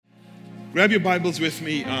Grab your Bibles with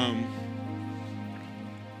me. A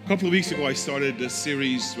couple of weeks ago, I started this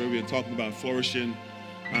series where we were talking about flourishing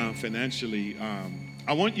financially.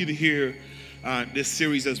 I want you to hear this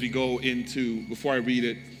series as we go into, before I read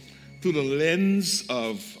it, through the lens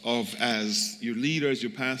of as your leader, as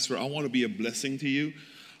your pastor. I want to be a blessing to you.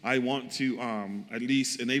 I want to at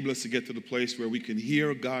least enable us to get to the place where we can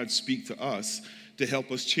hear God speak to us to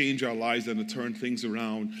help us change our lives and to turn things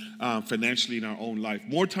around financially in our own life.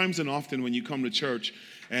 More times than often when you come to church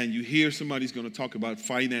and you hear somebody's going to talk about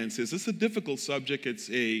finances, it's a difficult subject. It's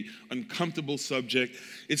a uncomfortable subject.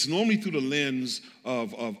 It's normally through the lens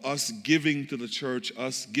of us giving to the church,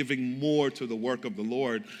 us giving more to the work of the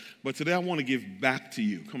Lord. But today I want to give back to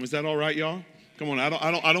you. Come on, is that all right, y'all? Come on,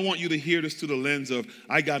 I don't want you to hear this through the lens of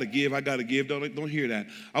I gotta give. Don't hear that.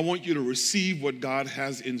 I want you to receive what God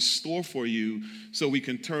has in store for you so we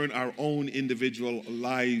can turn our own individual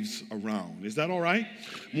lives around. Is that all right?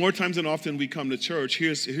 More times than often we come to church,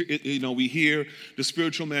 we hear the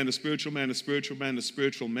spiritual man, the spiritual man, the spiritual man, the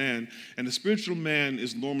spiritual man, and the spiritual man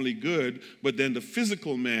is normally good, but then the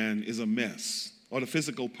physical man is a mess. Or the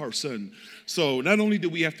physical person. So not only do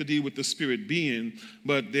we have to deal with the spirit being,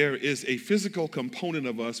 but there is a physical component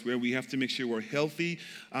of us where we have to make sure we're healthy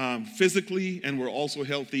physically and we're also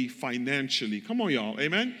healthy financially. Come on, y'all.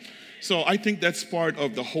 Amen? So I think that's part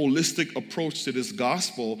of the holistic approach to this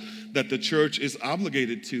gospel that the church is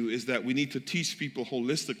obligated to, is that we need to teach people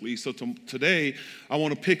holistically. So today, I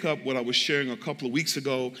want to pick up what I was sharing a couple of weeks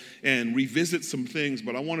ago and revisit some things,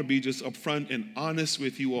 but I want to be just upfront and honest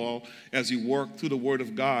with you all as you work through the Word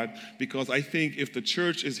of God, because I think if the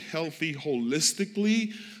church is healthy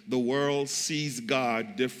holistically, the world sees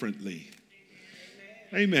God differently.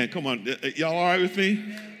 Amen. Come on. Y'all all right with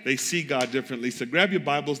me? They see God differently. So grab your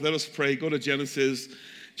Bibles. Let us pray. Go to Genesis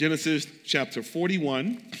chapter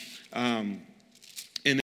 41. And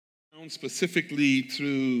down specifically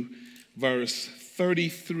through verse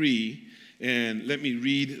 33. And let me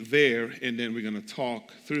read there, and then we're going to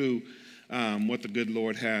talk through what the good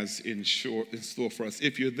Lord has in store for us.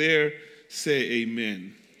 If you're there, say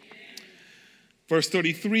amen. Verse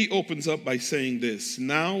 33 opens up by saying this: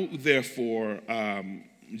 Now, therefore,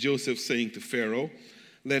 Joseph saying to Pharaoh,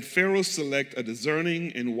 let Pharaoh select a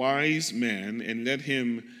discerning and wise man and let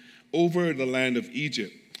him over the land of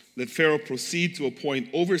Egypt. Let Pharaoh proceed to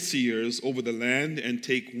appoint overseers over the land and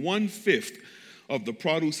take 1/5 of the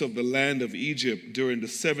produce of the land of Egypt during the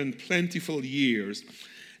 7 plentiful years,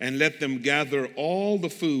 and let them gather all the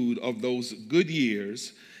food of those good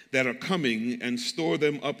years that are coming and store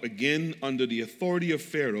them up again under the authority of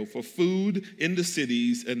Pharaoh for food in the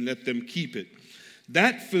cities, and let them keep it.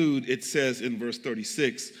 That food, it says in verse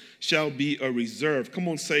 36, shall be a reserve. Come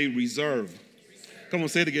on, say reserve. Come on,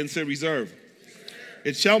 say it again, say reserve.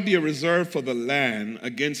 It shall be a reserve for the land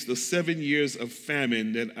against the 7 years of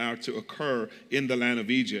famine that are to occur in the land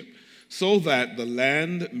of Egypt, so that the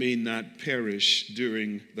land may not perish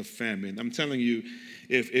during the famine. I'm telling you,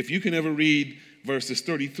 if you can ever read verses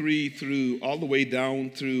 33 through all the way down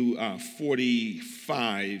through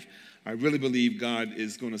 45, I really believe God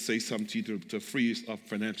is going to say something to you to free us up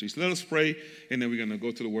financially. So let us pray, and then we're going to go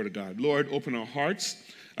to the Word of God. Lord, open our hearts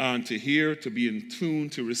to hear, to be in tune,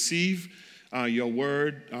 to receive your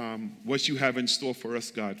Word, what you have in store for us,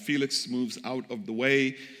 God. Felix moves out of the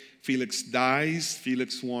way. Felix dies.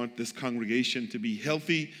 Felix wants this congregation to be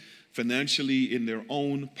healthy financially in their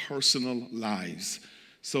own personal lives.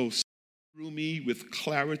 So through me with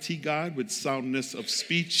clarity, God, with soundness of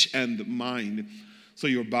speech and mind, so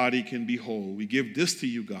your body can be whole. We give this to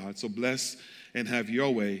you, God, so bless and have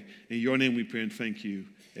your way. In your name we pray and thank you.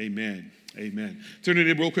 Amen. Amen. Turn to your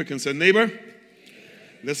neighbor real quick and say, neighbor,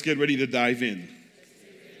 let's get ready to dive in.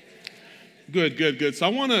 Good. So I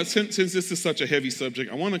want to, since this is such a heavy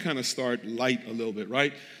subject, I want to kind of start light a little bit,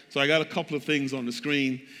 right? So I got a couple of things on the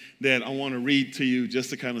screen that I want to read to you just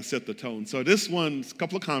to kind of set the tone. So this one's a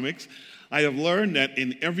couple of comics. I have learned that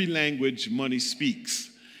in every language, money speaks.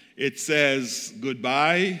 It says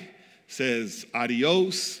goodbye, says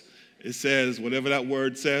adios, it says whatever that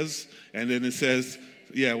word says, and then it says,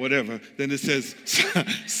 yeah, whatever. Then it says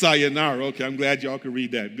sayonara. Okay, I'm glad y'all can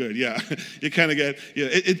read that. Good, yeah. You kind of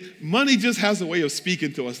get, money just has a way of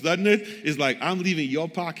speaking to us, doesn't it? It's like, I'm leaving your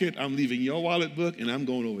pocket, I'm leaving your wallet book, and I'm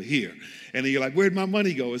going over here. And then you're like, where'd my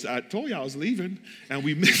money go? I told you I was leaving, and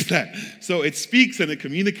we missed that. So it speaks and it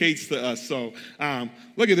communicates to us. So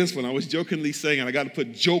look at this one. I was jokingly saying, and I got to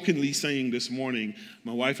put jokingly saying this morning,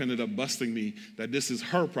 my wife ended up busting me that this is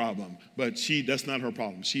her problem, but that's not her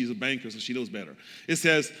problem. She's a banker, so she knows better. It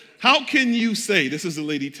says, how can you say, this is the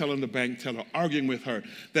lady telling the bank teller, arguing with her,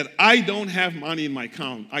 that I don't have money in my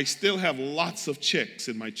account. I still have lots of checks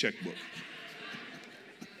in my checkbook.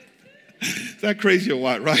 Is that crazy or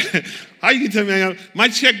what, right? How you can tell me my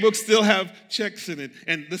checkbook still have checks in it?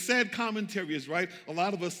 And the sad commentary is, right, a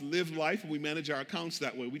lot of us live life and we manage our accounts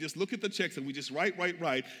that way. We just look at the checks and we just write,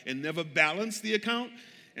 and never balance the account.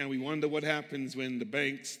 And we wonder what happens when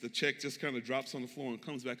the check just kind of drops on the floor and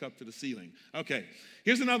comes back up to the ceiling. Okay,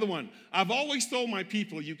 here's another one. I've always told my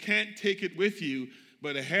people, you can't take it with you,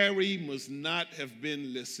 but Harry must not have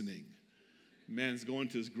been listening. Man's going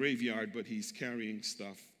to his graveyard, but he's carrying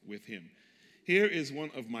stuff with him. Here is one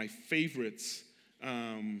of my favorites,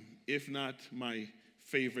 if not my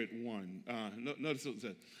favorite one. Notice what it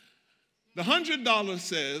said. The $100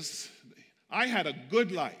 says, I had a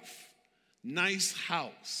good life, nice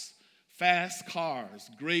house, fast cars,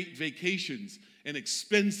 great vacations, and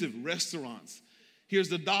expensive restaurants. Here's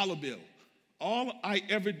the dollar bill. All I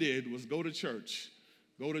ever did was go to church,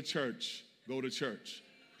 go to church, go to church.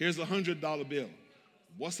 Here's a $100 bill.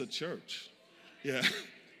 What's a church? Yeah.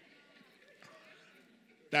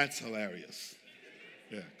 That's hilarious.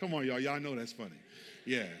 Yeah, come on, y'all. Y'all know that's funny.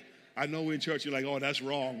 Yeah. I know we're in church, you're like, oh, that's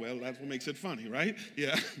wrong. Well, that's what makes it funny, right?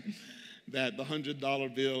 Yeah. That the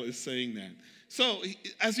 $100 bill is saying that. So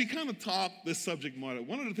as we kind of talk this subject matter,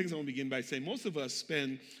 one of the things I want to begin by saying, most of us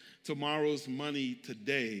spend tomorrow's money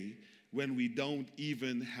today when we don't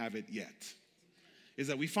even have it yet. Is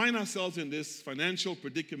that we find ourselves in this financial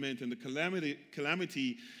predicament, and the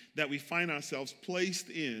calamity that we find ourselves placed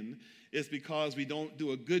in is because we don't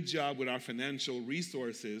do a good job with our financial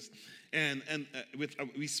resources. And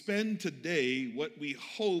we spend today what we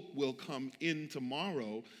hope will come in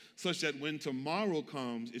tomorrow, such that when tomorrow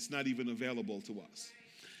comes, it's not even available to us.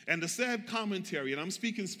 And the sad commentary, and I'm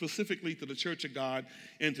speaking specifically to the Church of God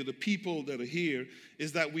and to the people that are here,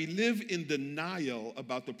 is that we live in denial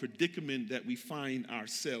about the predicament that we find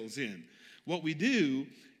ourselves in. What we do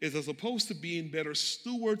is, as opposed to being better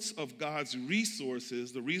stewards of God's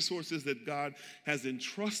resources, the resources that God has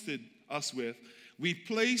entrusted us with, we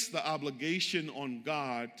place the obligation on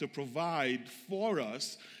God to provide for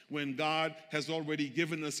us when God has already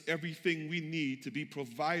given us everything we need to be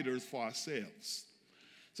providers for ourselves.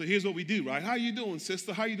 So here's what we do, right? How you doing,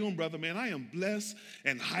 sister? How you doing, brother? Man, I am blessed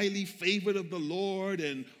and highly favored of the Lord,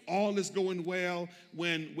 and all is going well.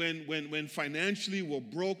 When financially we're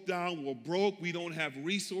broke down, we're broke, we don't have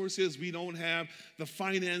resources, we don't have the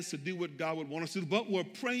finance to do what God would want us to do, but we're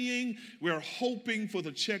praying, we're hoping for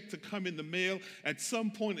the check to come in the mail at some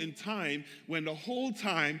point in time, when the whole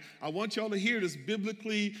time, I want y'all to hear this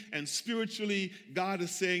biblically and spiritually, God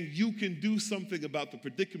is saying you can do something about the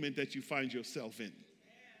predicament that you find yourself in.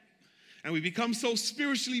 And we become so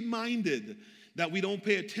spiritually minded that we don't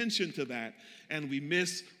pay attention to that, and we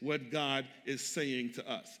miss what God is saying to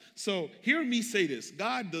us. So hear me say this.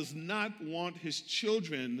 God does not want his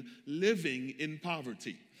children living in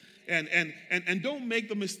poverty. And don't make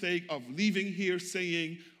the mistake of leaving here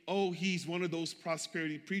saying, oh, he's one of those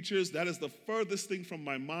prosperity preachers. That is the furthest thing from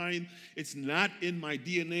my mind. It's not in my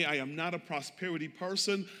DNA. I am not a prosperity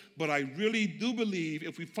person. But I really do believe,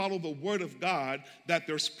 if we follow the Word of God, that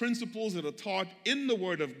there's principles that are taught in the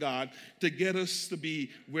Word of God to get us to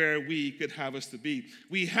be where we could have us to be.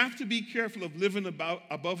 We have to be careful of living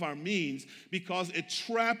above our means, because it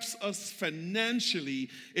traps us financially.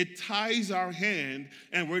 It ties our hand,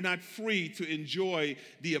 and we're not free to enjoy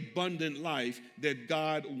the abundant life that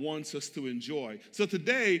God wants us to enjoy. So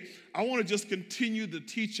today, I want to just continue the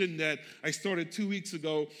teaching that I started 2 weeks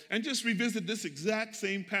ago, and just revisit this exact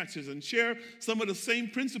same passage and share some of the same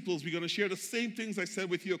principles. We're going to share the same things I said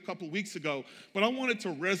with you a couple weeks ago, but I want it to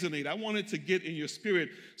resonate. I want it to get in your spirit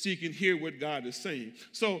so you can hear what God is saying.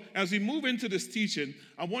 So as we move into this teaching,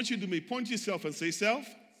 I want you to point to yourself and say, self,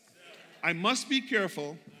 I must be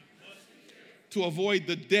careful to avoid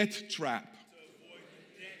the debt trap.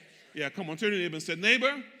 Yeah, come on, turn to your neighbor and say,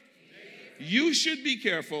 neighbor, you should be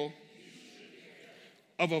careful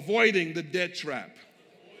of avoiding the debt trap.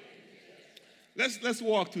 Let's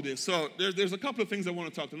walk through this. So there's a couple of things I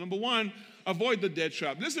want to talk to. Number one, avoid the debt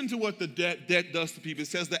trap. Listen to what the debt does to people. It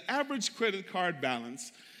says the average credit card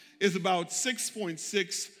balance is about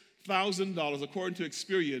 $6.6 thousand according to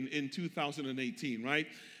Experian in 2018, right?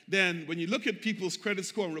 Then when you look at people's credit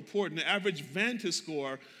score report, and the average Vantage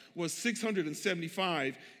score was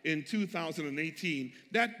 675 in 2018.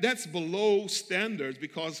 That's below standards,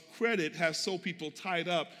 because credit has so people tied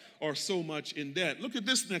up or so much in debt. Look at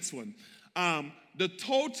this next one. The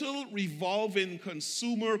total revolving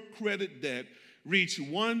consumer credit debt reached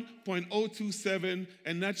 1.027,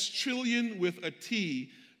 and that's trillion with a T,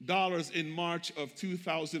 in March of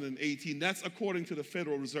 2018. That's according to the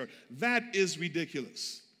Federal Reserve. That is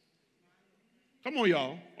ridiculous. Come on,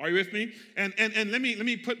 y'all. Are you with me? And let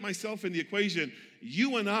me put myself in the equation.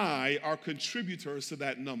 You and I are contributors to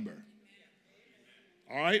that number.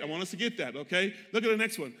 All right? I want us to get that, okay? Look at the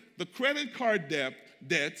next one. The credit card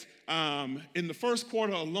debt in the first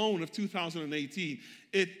quarter alone of 2018,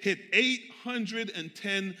 it hit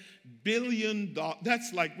 $810 billion.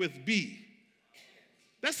 That's like with B.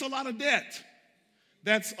 That's a lot of debt.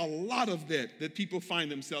 That's a lot of debt that people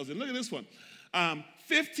find themselves in. Look at this one.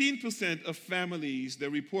 15% of families that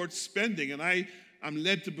report spending, and I'm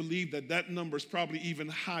led to believe that that number is probably even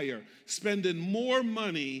higher, spending more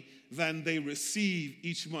money than they receive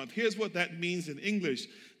each month. Here's what that means in English,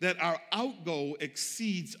 that our outgo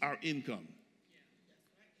exceeds our income.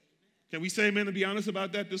 Can we say amen and be honest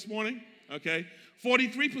about that this morning? Okay.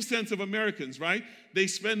 43% of Americans, right? They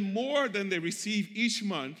spend more than they receive each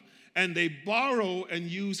month, and they borrow and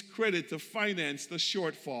use credit to finance the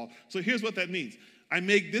shortfall. So here's what that means. I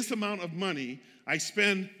make this amount of money, I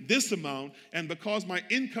spend this amount, and because my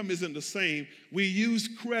income isn't the same, we use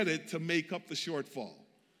credit to make up the shortfall.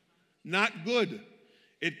 Not good.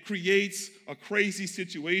 It creates a crazy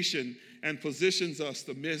situation and positions us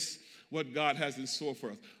to miss what God has in store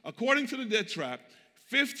for us. According to the Debt Trap,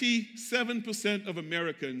 57% of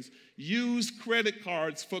Americans use credit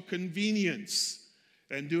cards for convenience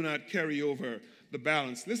and do not carry over the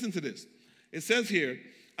balance. Listen to this. It says here,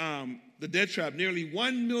 the Debt Trap, nearly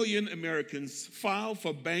 1 million Americans file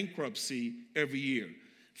for bankruptcy every year.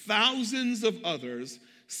 Thousands of others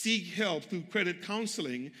seek help through credit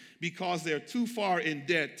counseling because they're too far in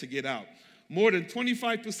debt to get out. More than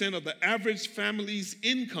 25% of the average family's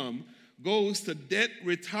income goes to debt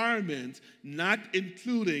retirement, not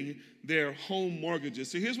including their home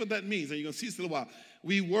mortgages. So here's what that means, and you're going to see this in a while.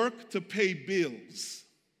 We work to pay bills,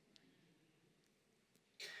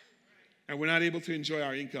 and we're not able to enjoy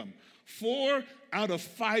our income. 4 out of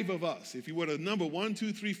 5 of us, if you were to number 1,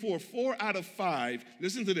 2, 3, 4, 4 out of 5,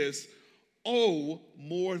 listen to this, owe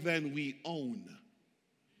more than we own.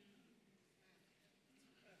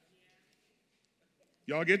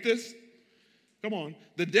 Y'all get this? Come on.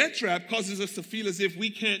 The debt trap causes us to feel as if we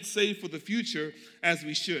can't save for the future as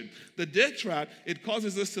we should. The debt trap, it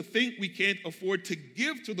causes us to think we can't afford to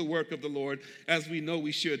give to the work of the Lord as we know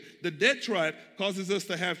we should. The debt trap causes us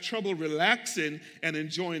to have trouble relaxing and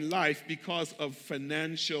enjoying life because of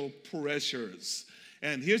financial pressures.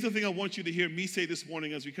 And here's the thing I want you to hear me say this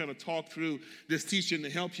morning as we kind of talk through this teaching to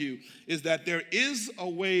help you, is that there is a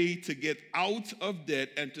way to get out of debt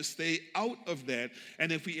and to stay out of debt.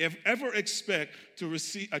 And if we ever expect to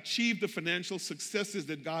achieve the financial successes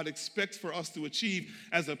that God expects for us to achieve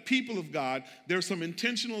as a people of God, there are some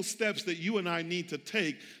intentional steps that you and I need to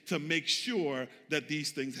take to make sure that these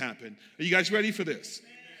things happen. Are you guys ready for this?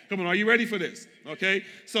 Come on, are you ready for this? Okay?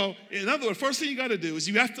 So, in other words, first thing you got to do is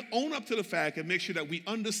you have to own up to the fact and make sure that we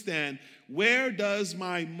understand, where does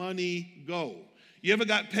my money go? You ever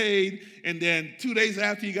got paid, and then 2 days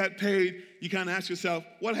after you got paid, you kind of ask yourself,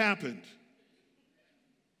 what happened?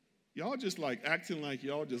 Y'all just like acting like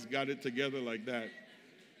y'all just got it together like that.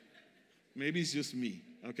 Maybe it's just me,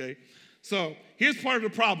 okay? So, here's part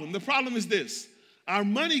of the problem. The problem is this. Our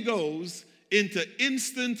money goes into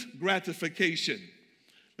instant gratification.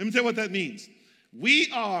 Let me tell you what that means. We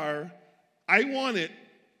are, I want it,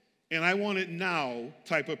 and I want it now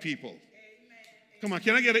type of people. Come on,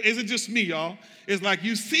 can I get it? Is it just me, y'all? It's like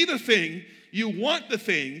you see the thing, you want the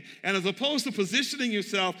thing, and as opposed to positioning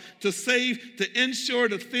yourself to save, to ensure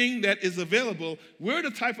the thing that is available, we're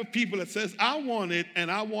the type of people that says, I want it,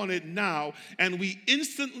 and I want it now, and we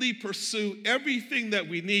instantly pursue everything that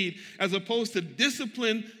we need as opposed to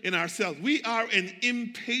discipline in ourselves. We are an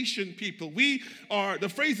impatient people. We are, the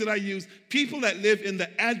phrase that I use, people that live in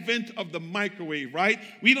the advent of the microwave, right?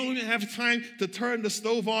 We don't even have time to turn the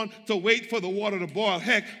stove on to wait for the water to boil.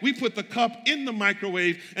 Heck, we put the cup in the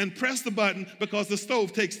microwave and press the button because the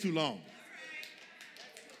stove takes too long.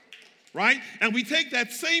 Right? And we take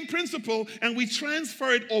that same principle and we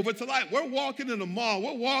transfer it over to life. We're walking in the mall,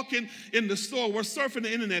 we're walking in the store, we're surfing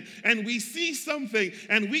the internet, and we see something,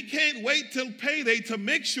 and we can't wait till payday to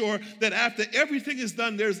make sure that after everything is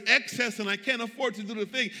done, there's excess and I can't afford to do the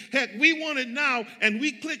thing. Heck, we want it now, and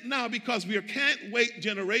we click now because we are can't wait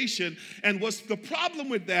generation. And what's the problem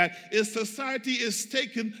with that is society is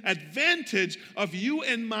taking advantage of you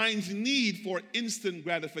and mine's need for instant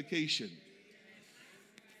gratification.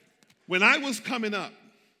 When I was coming up,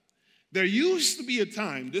 there used to be a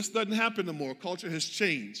time, this doesn't happen no more, culture has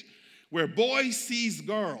changed, where boy sees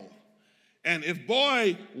girl. And if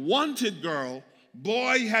boy wanted girl,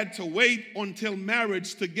 boy had to wait until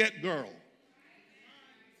marriage to get girl.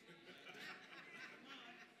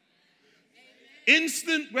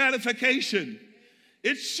 Instant gratification.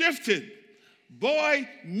 It shifted. Boy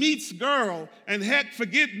meets girl, and heck,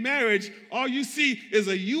 forget marriage. All you see is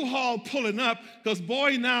a U-Haul pulling up because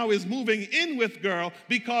boy now is moving in with girl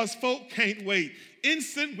because folk can't wait.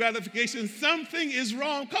 Instant gratification. Something is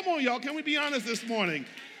wrong. Come on, y'all. Can we be honest this morning?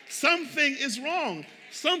 Something is wrong.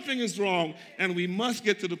 Something is wrong, and we must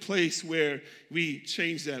get to the place where we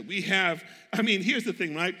change that. Here's the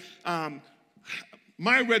thing, right?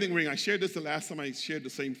 My wedding ring, I shared this the last time I shared the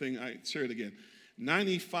same thing. I share it again.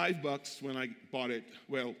 $95 when I bought it.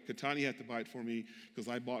 Well, Katani had to buy it for me because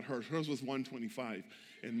I bought hers. Hers was $125,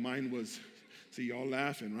 and mine was, see, y'all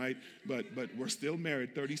laughing, right? But we're still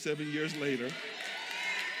married 37 years later.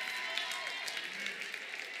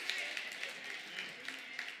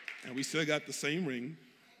 And we still got the same ring.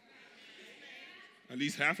 At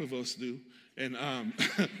least half of us do. And,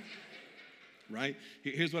 right?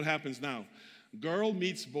 Here's what happens now. Girl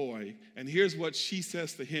meets boy, and here's what she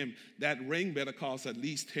says to him. That ring better cost at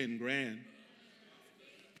least 10 grand.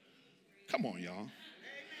 Come on, y'all.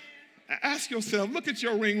 Ask yourself, look at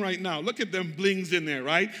your ring right now. Look at them blings in there,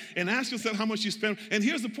 right? And ask yourself how much you spend. And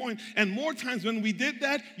here's the point. And more times when we did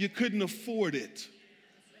that, you couldn't afford it.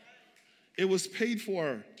 It was paid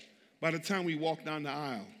for by the time we walked down the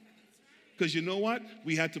aisle. Because you know what?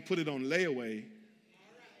 We had to put it on layaway.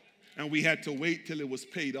 And we had to wait till it was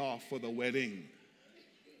paid off for the wedding.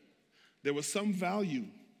 There was some value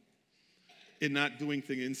in not doing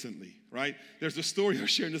things instantly, right? There's a story, I'm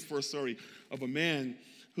sharing this first story, of a man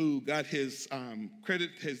who got his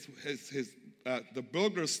the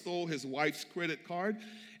burglar stole his wife's credit card,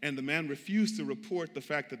 and the man refused to report the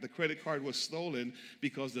fact that the credit card was stolen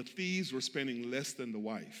because the thieves were spending less than the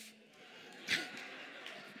wife.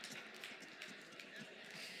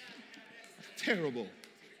 Terrible.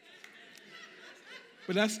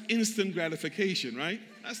 But that's instant gratification, right?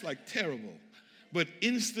 That's like terrible. But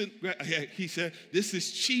he said, this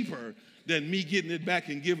is cheaper than me getting it back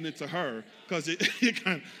and giving it to her. Because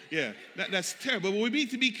that's terrible. But we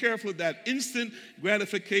need to be careful of that. Instant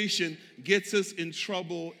gratification gets us in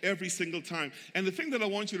trouble every single time. And the thing that I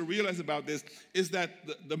want you to realize about this is that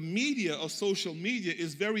the media or social media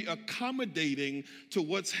is very accommodating to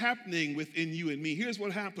what's happening within you and me. Here's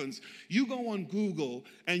what happens. You go on Google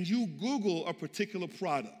and you Google a particular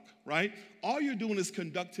product, right? All you're doing is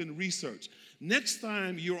conducting research. Next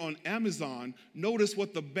time you're on Amazon, notice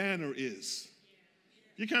what the banner is.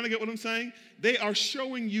 You kind of get what I'm saying? They are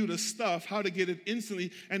showing you the stuff, how to get it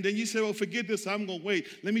instantly, and then you say, well, forget this, I'm going to wait.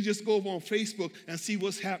 Let me just go over on Facebook and see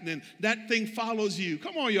what's happening. That thing follows you.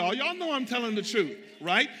 Come on, y'all. Y'all know I'm telling the truth,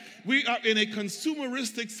 right? We are in a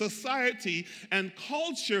consumeristic society, and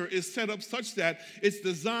culture is set up such that it's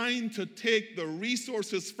designed to take the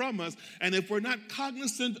resources from us, and if we're not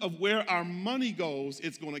cognizant of where our money goes,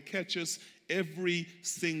 it's going to catch us every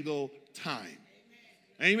single time.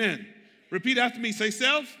 Amen. Repeat after me. Say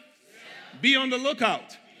self. Be on the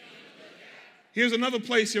lookout. Here's another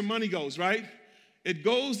place your money goes, right? It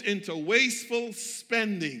goes into wasteful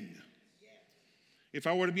spending. If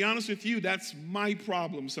I were to be honest with you, that's my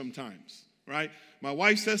problem sometimes, right? My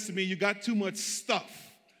wife says to me, you got too much stuff.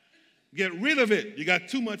 Get rid of it. You got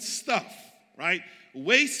too much stuff, right?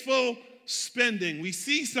 Wasteful spending. We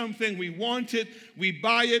see something, we want it, we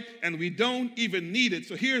buy it, and we don't even need it.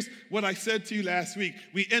 So here's what I said to you last week.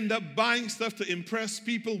 We end up buying stuff to impress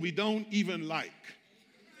people we don't even like.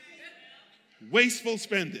 Wasteful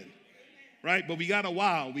spending, right? But we got to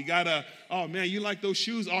wow. We got to, oh man, you like those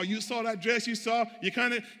shoes? Oh, you saw that dress you saw? You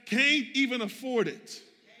kind of can't even afford it.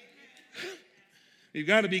 You've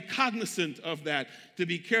got to be cognizant of that, to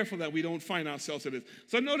be careful that we don't find ourselves in this.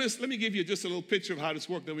 So notice, let me give you just a little picture of how this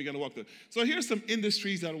works, then we're going to walk through. So here's some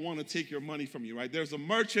industries that want to take your money from you, right? There's a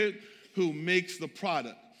merchant who makes the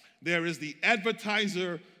product. There is the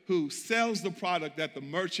advertiser who sells the product that the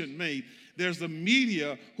merchant made. There's the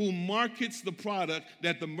media who markets the product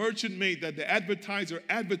that the merchant made, that the advertiser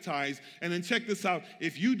advertised. And then check this out.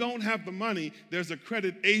 If you don't have the money, there's a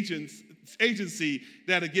credit agency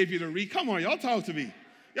that'll give you the Come on, y'all talk to me.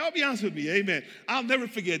 Y'all be honest with me, amen. I'll never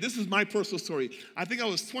forget, this is my personal story. I think I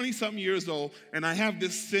was 20-something years old, and I have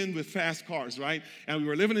this sin with fast cars, right? And we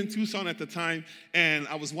were living in Tucson at the time, and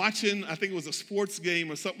I was watching, I think it was a sports game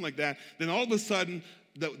or something like that. Then all of a sudden,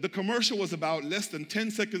 the commercial was about less than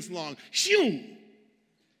 10 seconds long. Shoo!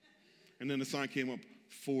 And then the sign came up,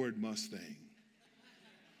 Ford Mustang.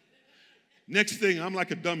 Next thing, I'm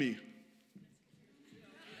like a dummy.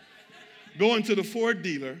 Going to the Ford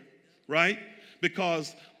dealer, right?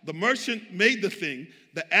 because the merchant made the thing,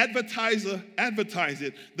 the advertiser advertised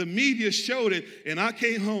it, the media showed it, and I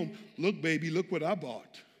came home, look, baby, look what I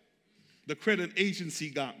bought. The credit agency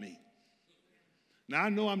got me. Now, I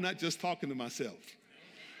know I'm not just talking to myself.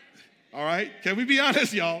 All right? Can we be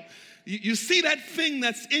honest, y'all? You see that thing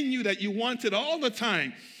that's in you that you wanted all the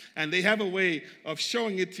time, and they have a way of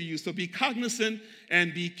showing it to you. So be cognizant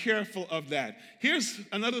and be careful of that. Here's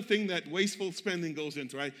another thing that wasteful spending goes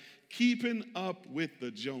into, right? Keeping up with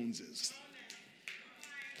the Joneses.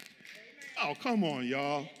 Oh, come on,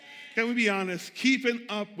 y'all. Can we be honest? Keeping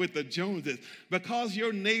up with the Joneses. Because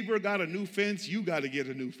your neighbor got a new fence, you got to get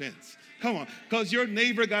a new fence. Come on. Because your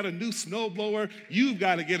neighbor got a new snowblower, you've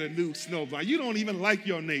got to get a new snowblower. You don't even like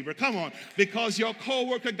your neighbor. Come on. Because your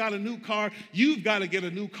coworker got a new car, you've got to get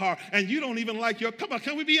a new car. And you don't even like your, come on,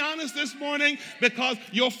 can we be honest this morning? Because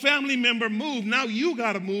your family member moved, now you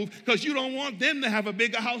got to move because you don't want them to have a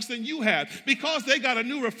bigger house than you had. Because they got a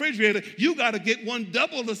new refrigerator, you got to get one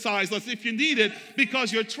double the size if you need it,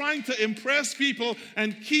 because you're trying to impress people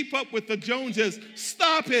and keep up with the Joneses.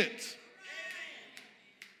 Stop it.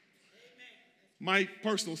 My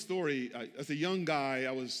personal story, as a young guy,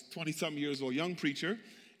 I was 20-something years old, young preacher,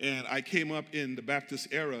 and I came up in the Baptist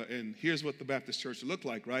era, and here's what the Baptist church looked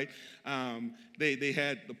like, right? They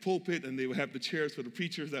had the pulpit, and they would have the chairs for the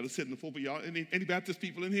preachers that would sit in the pulpit. Y'all, any Baptist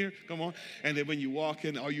people in here? Come on. And then when you walk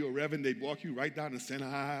in, are you a reverend? They'd walk you right down the center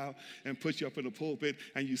aisle and put you up in the pulpit,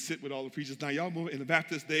 and you sit with all the preachers. Now, y'all move in the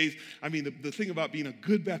Baptist days, I mean, the thing about being a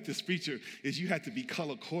good Baptist preacher is you had to be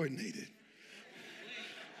color coordinated.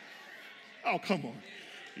 Oh, come on.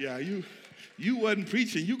 Yeah, you wasn't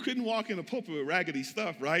preaching. You couldn't walk in a pulpit with raggedy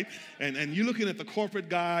stuff, right? And you're looking at the corporate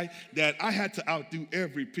guy that I had to outdo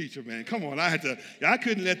every preacher, man. Come on, I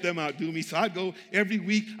couldn't let them outdo me. So I'd go every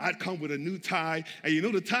week, I'd come with a new tie. And you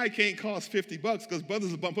know the tie can't cost $50 because brothers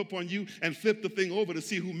will bump up on you and flip the thing over to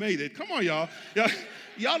see who made it. Come on, y'all.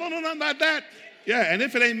 Y'all don't know nothing about that? Yeah, and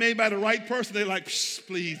if it ain't made by the right person, they're like,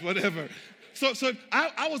 please, whatever. So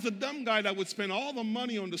I was a dumb guy that would spend all the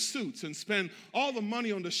money on the suits and spend all the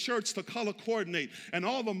money on the shirts to color coordinate and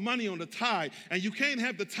all the money on the tie. And you can't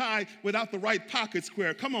have the tie without the right pocket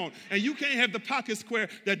square. Come on. And you can't have the pocket square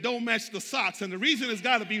that don't match the socks. And the reason it's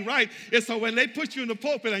got to be right is so when they put you in the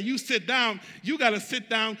pulpit and you sit down, you got to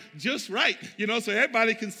sit down just right, so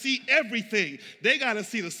everybody can see everything. They got to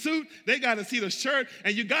see the suit. They got to see the shirt.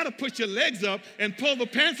 And you got to put your legs up and pull the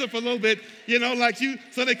pants up a little bit,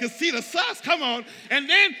 so they can see the socks. Come on. And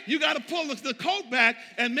then you got to pull the coat back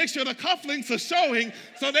and make sure the cufflinks are showing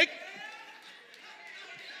so they...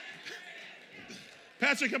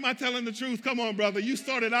 Patrick, am I telling the truth? Come on, brother. You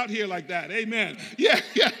started out here like that. Amen. Yeah.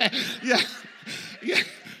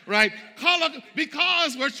 Right?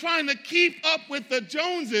 Because we're trying to keep up with the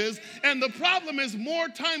Joneses, and the problem is more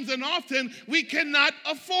times than often we cannot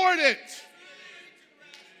afford it.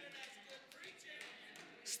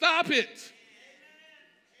 Stop it.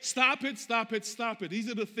 Stop it. These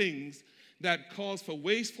are the things that cause for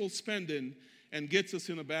wasteful spending and gets us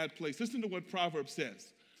in a bad place. Listen to what Proverbs says.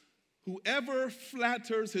 Whoever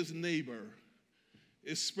flatters his neighbor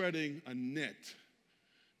is spreading a net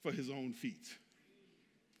for his own feet.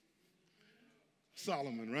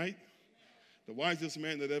 Solomon, right? The wisest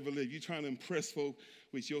man that ever lived. You're trying to impress folk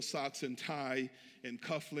with your socks and tie and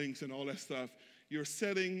cufflinks and all that stuff. You're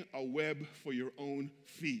setting a web for your own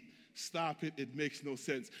feet. Stop it. It makes no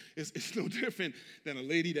sense. It's no different than a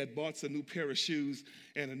lady that bought a new pair of shoes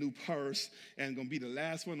and a new purse and going to be the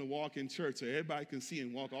last one to walk in church so everybody can see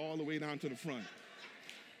and walk all the way down to the front.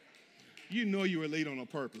 You know you were late on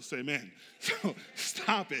purpose. Amen. So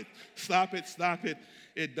stop it.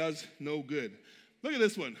 It does no good. Look at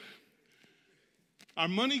this one. Our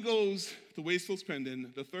money goes to wasteful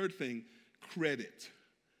spending. The third thing, credit.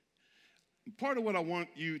 Part of what I want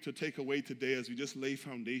you to take away today as we just lay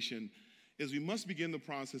foundation is we must begin the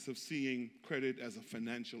process of seeing credit as a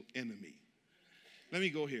financial enemy. Let me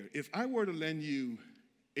go here. If I were to lend you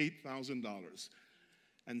 $8,000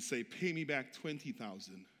 and say, pay me back $20,000,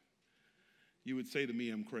 you would say to me,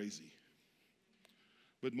 I'm crazy.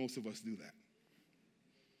 But most of us do that.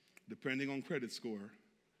 Depending on credit score,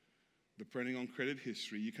 depending on credit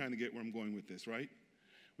history, you kind of get where I'm going with this, right?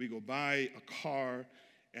 We go buy a car,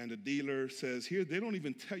 and the dealer says, here, they don't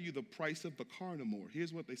even tell you the price of the car no more.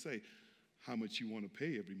 Here's what they say, how much you want to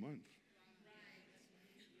pay every month.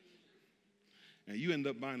 And you end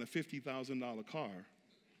up buying a $50,000 car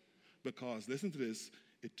because, listen to this,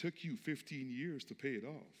 it took you 15 years to pay it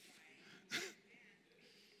off.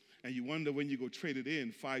 And you wonder when you go trade it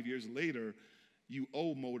in 5 years later, you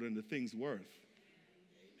owe more than the thing's worth.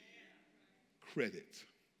 Credit.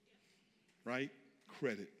 Right?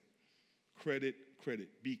 Credit. credit, credit.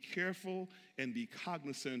 Be careful and be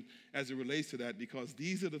cognizant as it relates to that, because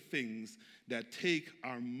these are the things that take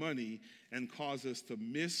our money and cause us to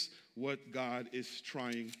miss what God is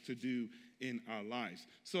trying to do in our lives.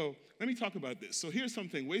 So let me talk about this. So here's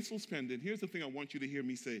something, wasteful spending. Here's the thing I want you to hear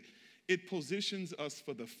me say. It positions us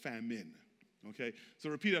for the famine. Okay? So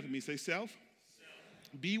repeat after me. Say, self.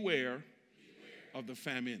 Beware of the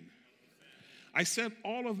famine. I said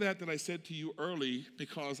all of that I said to you early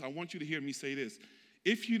because I want you to hear me say this.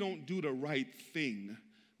 If you don't do the right thing,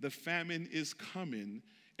 the famine is coming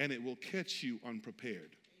and it will catch you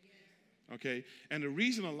unprepared. Okay? And the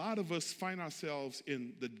reason a lot of us find ourselves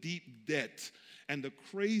in the deep debt and the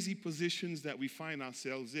crazy positions that we find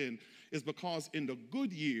ourselves in is because in the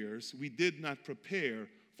good years, we did not prepare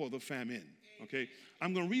for the famine. Okay?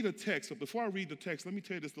 I'm going to read a text, but before I read the text, let me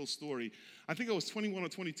tell you this little story. I think I was 21 or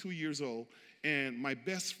 22 years old, and my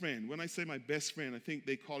best friend, when I say my best friend, I think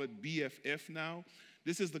they call it BFF now.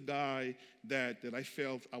 This is the guy that I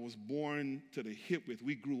felt I was born to the hip with.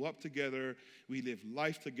 We grew up together. We lived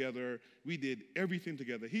life together. We did everything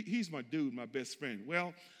together. He's my dude, my best friend.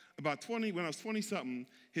 Well, when I was 20-something,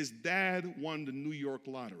 his dad won the New York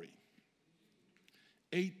lottery.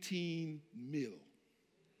 18 mil.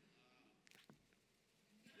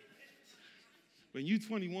 When you're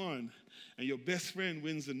 21 and your best friend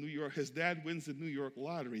wins his dad wins the New York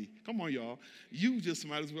lottery, come on, y'all, you just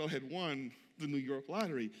might as well had won the New York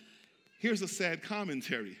lottery. Here's a sad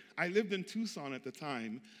commentary. I lived in Tucson at the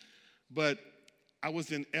time, but I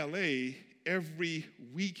was in LA every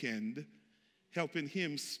weekend helping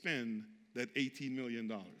him spend that $18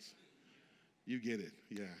 million. You get it.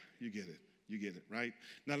 Yeah, you get it. You get it, right?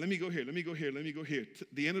 Now, let me go here.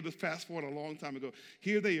 The end of the fast forward a long time ago.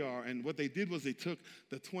 Here they are, and what they did was they took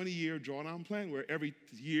the 20-year drawdown plan where every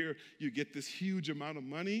year you get this huge amount of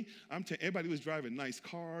money. Everybody was driving nice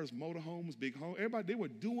cars, motorhomes, big homes. Everybody, they were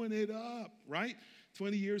doing it up, right?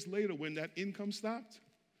 20 years later, when that income stopped,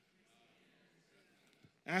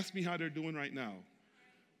 ask me how they're doing right now.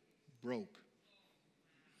 Broke.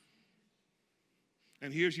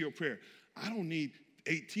 And here's your prayer. I don't need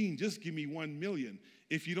 18, just give me 1 million.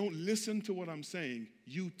 If you don't listen to what I'm saying,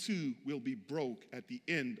 you too will be broke at the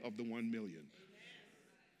end of the 1 million.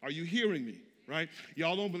 Amen. Are you hearing me? Right?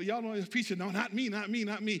 Y'all don't believe, y'all don't preach it. No, not me.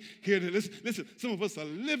 Here, listen, some of us are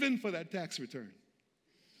living for that tax return.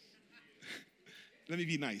 Let me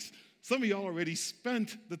be nice. Some of y'all already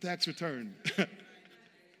spent the tax return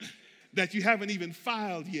that you haven't even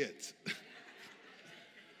filed yet.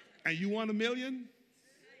 And you want 1 million?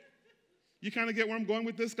 You kind of get where I'm going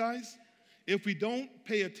with this, guys? If we don't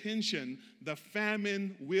pay attention, the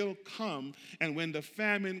famine will come. And when the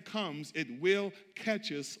famine comes, it will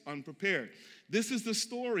catch us unprepared. This is the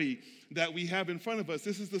story that we have in front of us.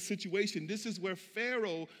 This is the situation. This is where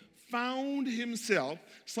Pharaoh found himself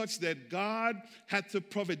such that God had to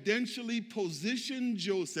providentially position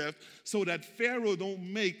Joseph so that Pharaoh don't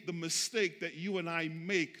make the mistake that you and I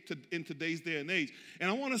make in today's day and age. And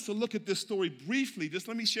I want us to look at this story briefly. Just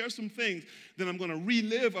let me share some things. Then I'm going to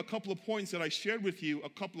relive a couple of points that I shared with you a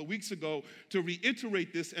couple of weeks ago to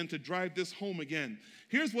reiterate this and to drive this home again.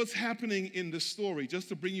 Here's what's happening in the story, just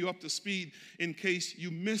to bring you up to speed in case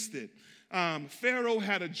you missed it. Pharaoh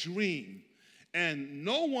had a dream. And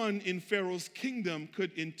no one in Pharaoh's kingdom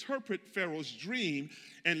could interpret Pharaoh's dream.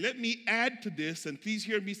 And let me add to this, and please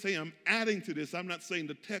hear me say I'm adding to this. I'm not saying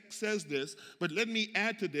the text says this, but let me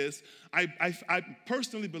add to this. I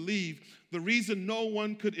personally believe the reason no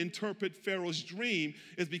one could interpret Pharaoh's dream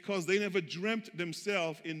is because they never dreamt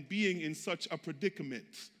themselves in being in such a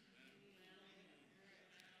predicament.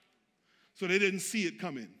 So they didn't see it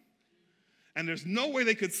coming. And there's no way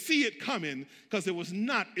they could see it coming because it was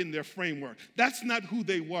not in their framework. That's not who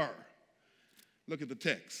they were. Look at the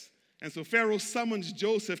text. And so Pharaoh summons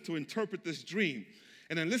Joseph to interpret this dream.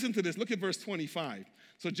 And then listen to this. Look at verse 25.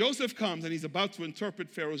 So Joseph comes and he's about to interpret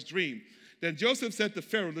Pharaoh's dream. Then Joseph said to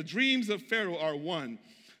Pharaoh, the dreams of Pharaoh are one.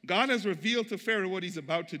 God has revealed to Pharaoh what he's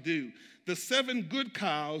about to do. The 7 good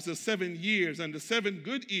cows are 7 years, and the 7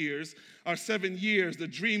 good ears are 7 years. The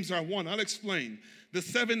dreams are one. I'll explain. The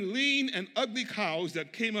 7 lean and ugly cows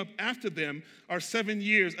that came up after them are 7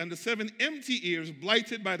 years, and the 7 empty ears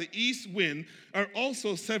blighted by the east wind are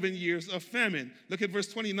also 7 years of famine. Look at verse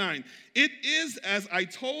 29. It is as I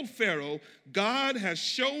told Pharaoh, God has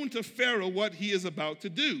shown to Pharaoh what he is about to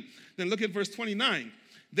do. Then look at verse 29.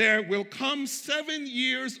 There will come 7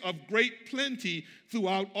 years of great plenty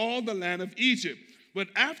throughout all the land of Egypt. But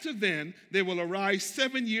after then, there will arise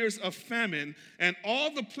 7 years of famine, and all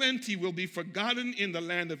the plenty will be forgotten in the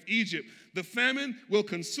land of Egypt. The famine will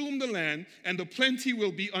consume the land, and the plenty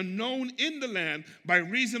will be unknown in the land by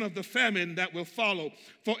reason of the famine that will follow.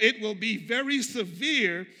 For it will be very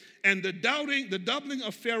severe, and the doubling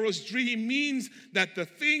of Pharaoh's dream means that the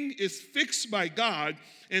thing is fixed by God,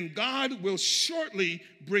 and God will shortly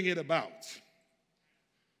bring it about.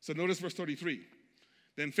 So notice verse 33.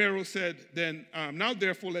 Then Pharaoh said, now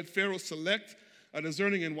therefore let Pharaoh select a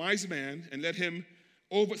discerning and wise man, and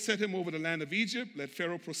set him over the land of Egypt. Let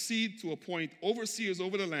Pharaoh proceed to appoint overseers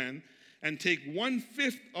over the land, and take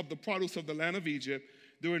 1/5 of the produce of the land of Egypt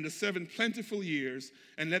during the 7 plentiful years,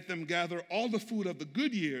 and let them gather all the food of the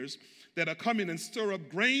good years that are coming, and stir up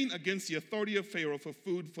grain against the authority of Pharaoh for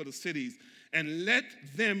food for the cities, and let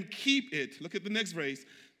them keep it. Look at the next phrase.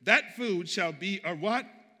 That food shall be a what?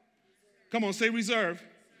 Come on, say reserve.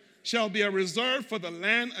 Shall be a reserve for the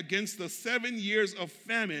land against the 7 years of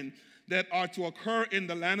famine that are to occur in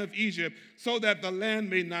the land of Egypt, so that the land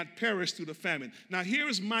may not perish through the famine. Now,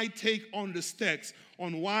 here's my take on this text,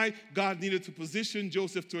 on why God needed to position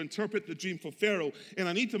Joseph to interpret the dream for Pharaoh. And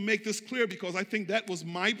I need to make this clear because I think that was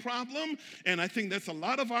my problem, and I think that's a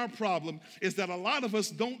lot of our problem, is that a lot of us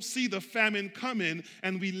don't see the famine coming,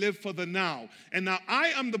 and we live for the now. And now I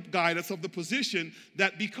am the guy that's of the position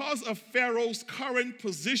that because of Pharaoh's current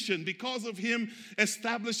position, because of him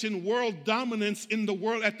establishing world dominance in the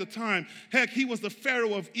world at the time, heck, he was the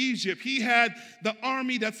Pharaoh of Egypt. He had the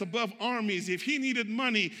army that's above armies. If he needed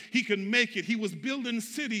money, he could make it. He was building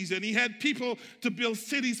cities, and he had people to build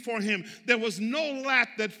cities for him. There was no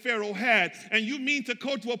lack that Pharaoh had. And you mean to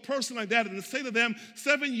go to a person like that and say to them,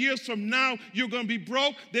 7 years from now, you're going to be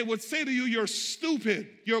broke? They would say to you, you're stupid.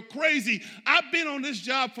 You're crazy. I've been on this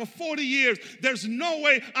job for 40 years. There's no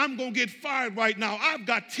way I'm going to get fired right now. I've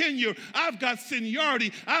got tenure. I've got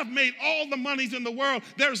seniority. I've made all the monies in the world.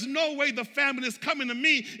 There's no way the famine is coming to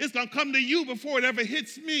me. It's going to come to you before it ever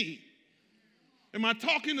hits me. Am I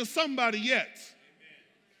talking to somebody yet?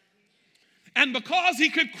 And because he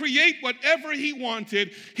could create whatever he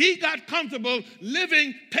wanted, he got comfortable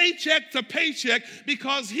living paycheck to paycheck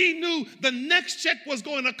because he knew the next check was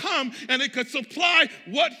going to come and it could supply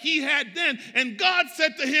what he had then. And God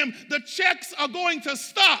said to him, the checks are going to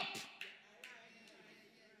stop.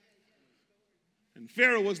 And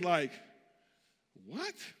Pharaoh was like,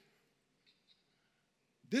 what?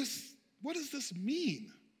 What does this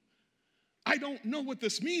mean? I don't know what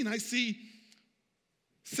this means. I see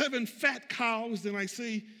 7 fat cows, and I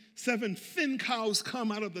see 7 thin cows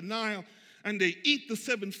come out of the Nile, and they eat the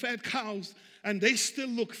 7 fat cows, and they still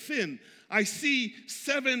look thin. I see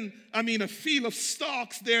a field of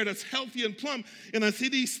stalks there that's healthy and plump, and I see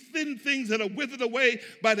these thin things that are withered away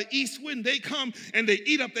by the east wind. They come and they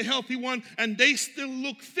eat up the healthy one, and they still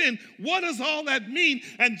look thin. What does all that mean?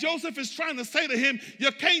 And Joseph is trying to say to him,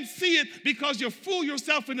 you can't see it because you fool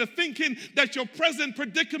yourself into thinking that your present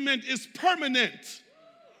predicament is permanent.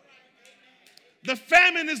 The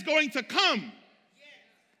famine is going to come.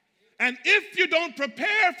 And if you don't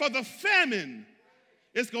prepare for the famine,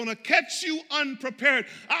 it's going to catch you unprepared.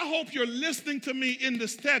 I hope you're listening to me in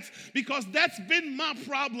this text, because that's been my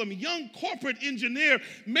problem. Young corporate engineer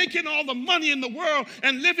making all the money in the world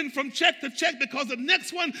and living from check to check because the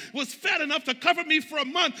next one was fat enough to cover me for a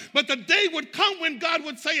month. But the day would come when God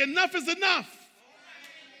would say, enough is enough.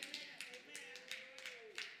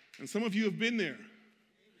 And some of you have been there.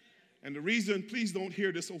 And the reason, please don't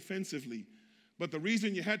hear this offensively, but the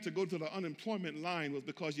reason you had to go to the unemployment line was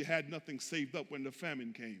because you had nothing saved up when the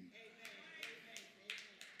famine came.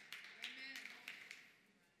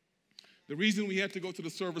 The reason we had to go to the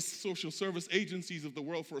social service agencies of the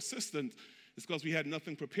world for assistance is because we had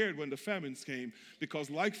nothing prepared when the famines came. Because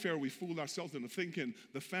like Pharaoh, we fooled ourselves into thinking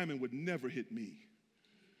the famine would never hit me.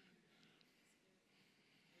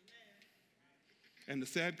 And the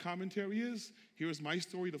sad commentary is, here's my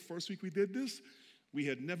story. The first week we did this, we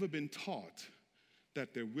had never been taught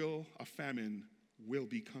that a famine will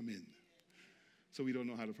be coming. So we don't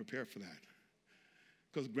know how to prepare for that.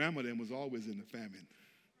 Because grandma then was always in the famine.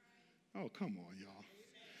 Oh, come on, y'all.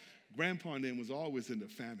 Grandpa then was always in the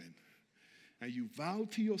famine. And you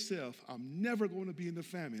vowed to yourself, I'm never going to be in the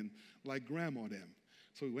famine like grandma then.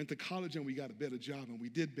 So we went to college and we got a better job and we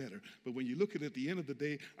did better. But when you look at it at the end of the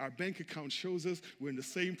day, our bank account shows us we're in the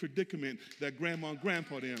same predicament that grandma and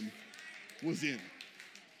grandpa them was in.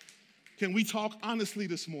 Can we talk honestly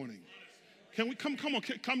this morning? Can we come on,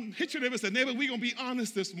 come hit your neighbor and say, neighbor, we're going to be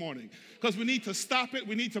honest this morning because we need to stop it.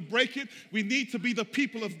 We need to break it. We need to be the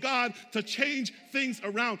people of God to change things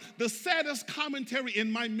around. The saddest commentary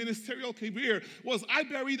in my ministerial career was I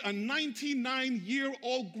buried a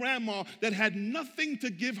 99-year-old grandma that had nothing to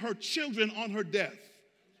give her children on her death.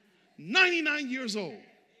 99 years old.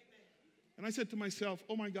 And I said to myself,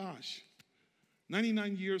 oh my gosh,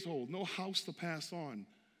 99 years old, no house to pass on.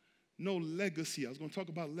 No legacy. I was going to talk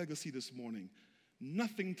about legacy this morning.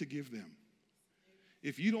 Nothing to give them.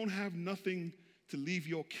 If you don't have nothing to leave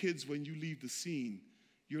your kids when you leave the scene,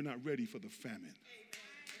 you're not ready for the famine.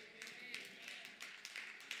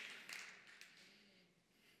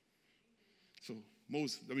 So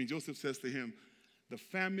Joseph says to him, the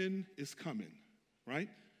famine is coming, right?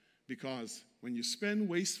 Because when you spend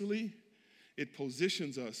wastefully, it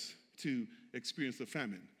positions us to experience the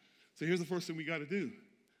famine. So here's the first thing we got to do.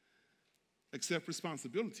 Accept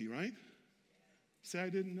responsibility, right? Say, I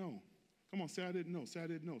didn't know. Come on, say, I didn't know. Say, I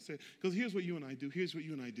didn't know. Say, because here's what you and I do. Here's what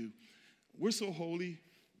you and I do. We're so holy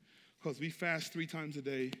because we fast 3 times a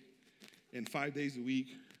day and 5 days a week.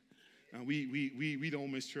 And we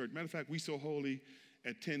don't miss church. Matter of fact, we so holy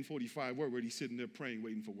at 10:45, we're already sitting there praying,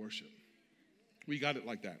 waiting for worship. We got it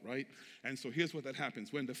like that, right? And so here's what that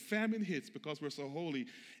happens. When the famine hits, because we're so holy,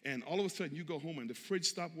 and all of a sudden you go home and the fridge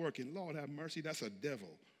stopped working, Lord have mercy, that's a devil.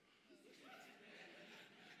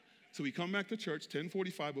 So we come back to church,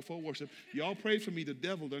 10:45 before worship. Y'all prayed for me. The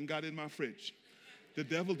devil done got in my fridge. The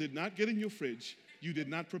devil did not get in your fridge. You did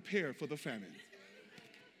not prepare for the famine.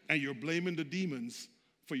 And you're blaming the demons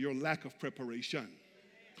for your lack of preparation.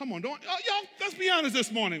 Come on, y'all, let's be honest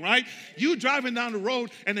this morning, right? You driving down the road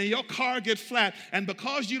and then your car gets flat, and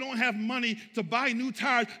because you don't have money to buy new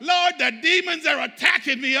tires, Lord, the demons are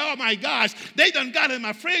attacking me. Oh my gosh, they done got in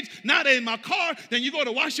my fridge, now they're in my car. Then you go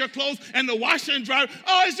to wash your clothes and the washer and dryer,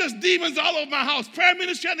 oh, it's just demons all over my house. Prayer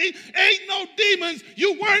ministry, ain't no demons.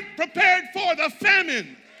 You weren't prepared for the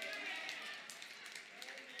famine.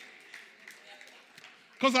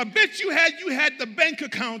 Because I bet you had the bank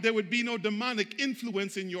account, there would be no demonic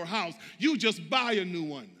influence in your house. You just buy a new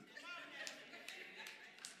one.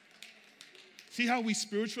 See how we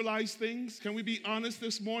spiritualize things? Can we be honest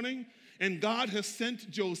this morning? And God has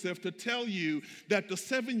sent Joseph to tell you that the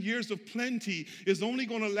 7 years of plenty is only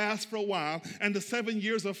going to last for a while, and the 7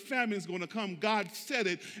 years of famine is going to come. God said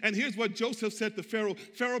it. And here's what Joseph said to Pharaoh.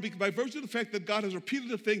 Pharaoh, by virtue of the fact that God has repeated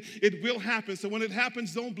the thing, it will happen. So when it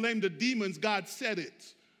happens, don't blame the demons. God said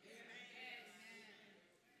it.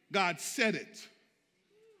 God said it.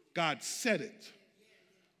 God said it.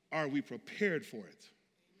 Are we prepared for it?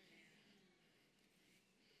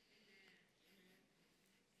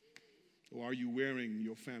 Or are you wearing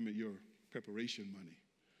your family, your preparation money?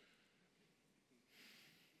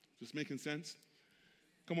 Just making sense?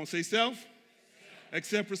 Come on, say self.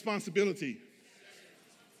 Accept responsibility.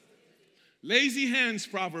 Lazy hands,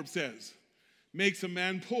 Proverb says, makes a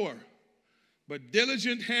man poor. But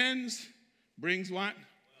diligent hands brings what?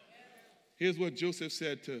 Here's what Joseph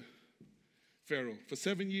said to Pharaoh. For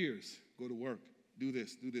 7 years, go to work. Do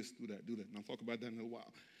this, do this, do that, do that. And I'll talk about that in a little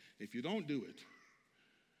while. If you don't do it,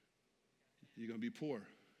 you're going to be poor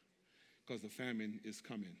because the famine is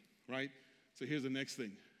coming, right? So here's the next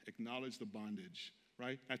thing. Acknowledge the bondage,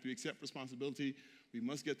 right? After we accept responsibility, we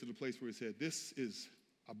must get to the place where we say, this is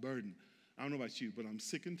a burden. I don't know about you, but I'm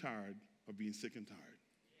sick and tired of being sick and tired,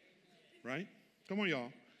 right? Come on,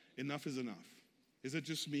 y'all. Enough is enough. Is it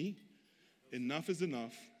just me? Enough is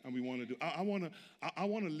enough, and we want to do. I want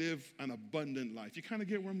to live an abundant life. You kind of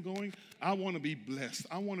get where I'm going? I want to be blessed.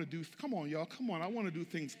 I want to do. Come on, y'all. Come on. I want to do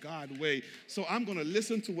things God's way. So I'm going to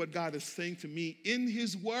listen to what God is saying to me in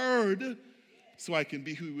His Word, so I can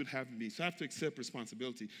be who He would have me. So I have to accept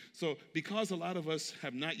responsibility. So because a lot of us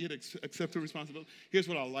have not yet accepted responsibility, here's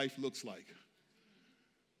what our life looks like.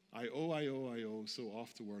 I owe. So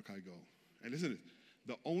off to work I go. And listen,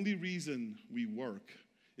 the only reason we work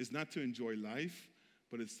is not to enjoy life,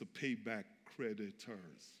 but it's to pay back creditors.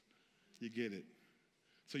 You get it?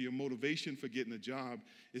 So your motivation for getting a job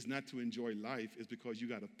is not to enjoy life, it's because you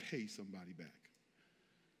got to pay somebody back.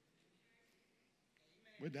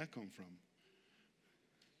 Where'd that come from?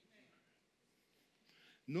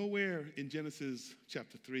 Nowhere in Genesis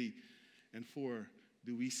chapter 3 and 4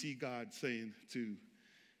 do we see God saying to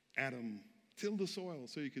Adam, till the soil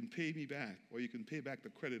so you can pay me back, or you can pay back the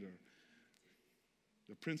creditor.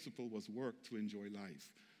 The principle was work to enjoy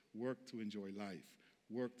life, work to enjoy life,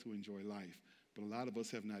 work to enjoy life. But a lot of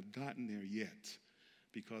us have not gotten there yet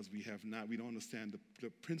because we don't understand the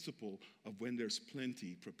principle of when there's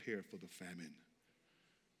plenty, prepare for the famine.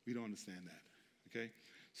 We don't understand that, okay?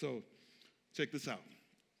 So check this out.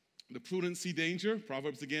 The prudent see danger,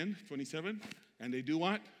 Proverbs again, 27, and they do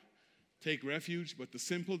what? Take refuge, but the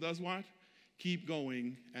simple does what? Keep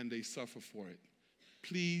going, and they suffer for it.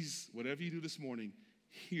 Please, whatever you do this morning,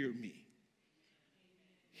 hear me.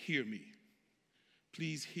 Hear me.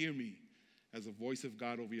 Please hear me as a voice of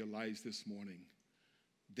God over your lives this morning.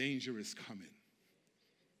 Danger is coming.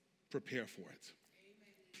 Prepare for it.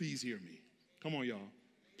 Please hear me. Come on, y'all.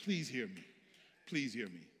 Please hear me. Please hear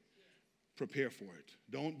me. Prepare for it.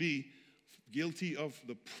 Don't be guilty of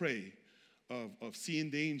the prey of seeing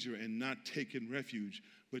danger and not taking refuge,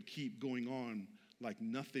 but keep going on like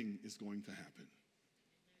nothing is going to happen.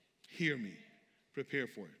 Hear me. Prepare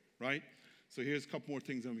for it, right? So here's a couple more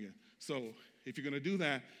things I'm going to. So if you're going to do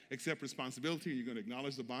that, accept responsibility, you're going to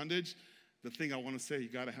acknowledge the bondage. The thing I want to say, you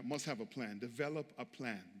must have a plan. Develop a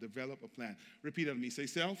plan. Develop a plan. Repeat after me. Say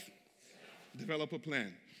self. Develop a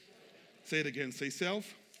plan. Say it again. Say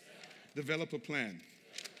self. Develop a plan.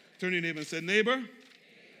 Turn to your neighbor and say, neighbor,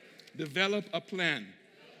 develop a plan.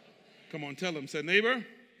 Come on, tell them. Say, neighbor,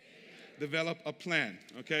 develop a plan.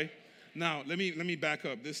 Okay? Now, let me back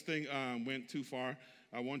up. This thing went too far.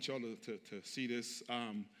 I want y'all to see this.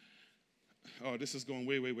 This is going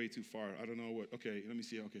way, way, way too far. I don't know what. Okay, let me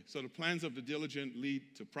see. Okay, so the plans of the diligent lead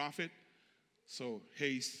to profit. So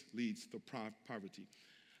haste leads to poverty.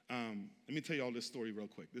 Let me tell you all this story real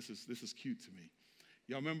quick. This is cute to me.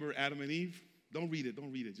 Y'all remember Adam and Eve? Don't read it.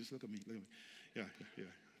 Just look at me. Yeah.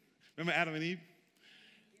 Remember Adam and Eve?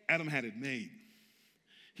 Adam had it made.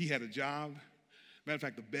 He had a job. Matter of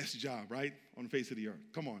fact, the best job, right, on the face of the earth.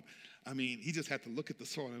 Come on. I mean, he just had to look at the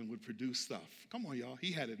soil and would produce stuff. Come on, y'all.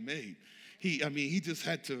 He had it made. He didn't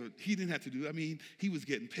have to do, he was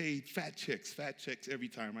getting paid fat checks every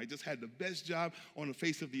time, right? Just had the best job on the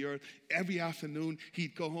face of the earth. Every afternoon,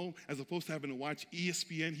 he'd go home. As opposed to having to watch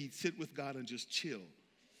ESPN, he'd sit with God and just chill.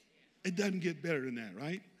 It doesn't get better than that,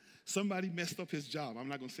 right? Somebody messed up his job. I'm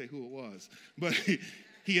not going to say who it was, but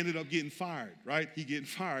he ended up getting fired, right?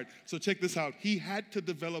 So check this out. He had to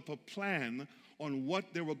develop a plan on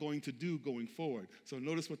what they were going to do going forward. So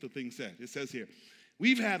notice what the thing said. It says here,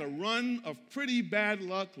 we've had a run of pretty bad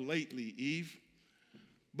luck lately, Eve,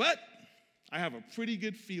 but I have a pretty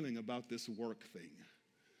good feeling about this work thing.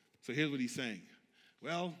 So here's what he's saying.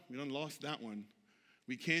 Well, we done lost that one.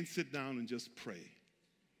 We can't sit down and just pray.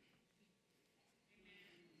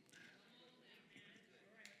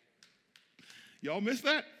 Y'all miss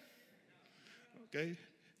that? Okay.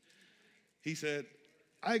 He said,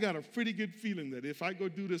 I got a pretty good feeling that if I go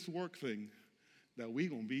do this work thing, that we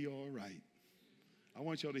going to be all right. I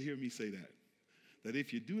want y'all to hear me say that. That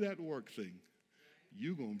if you do that work thing,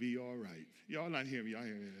 you're going to be all right. Y'all not hear me. I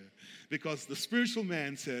hear me. Because the spiritual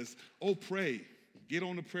man says, oh, pray. Get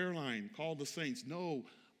on the prayer line. Call the saints. No,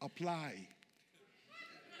 apply.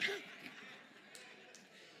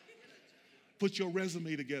 Put your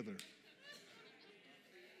resume together.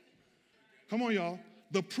 Come on, y'all.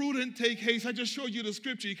 The prudent take haste. I just showed you the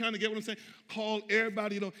scripture. You kind of get what I'm saying? Call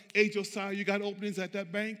everybody. Hey, Josiah, you got openings at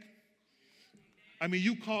that bank?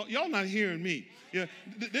 You call. Y'all not hearing me. Yeah.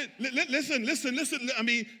 Listen.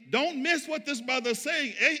 Don't miss what this brother's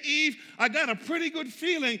saying. Hey, Eve, I got a pretty good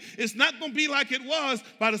feeling. It's not going to be like it was.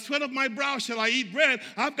 By the sweat of my brow shall I eat bread.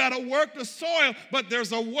 I've got to work the soil. But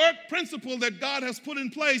there's a work principle that God has put in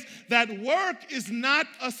place. That work is not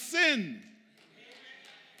a sin.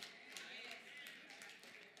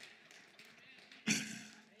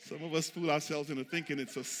 Some of us fool ourselves into thinking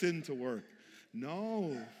it's a sin to work.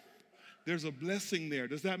 No, there's a blessing there.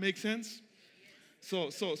 Does that make sense?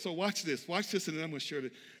 So watch this. Watch this, and then I'm going to share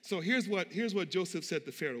it. So here's what Joseph said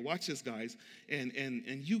to Pharaoh. Watch this, guys, and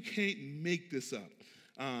you can't make this up.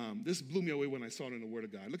 This blew me away when I saw it in the Word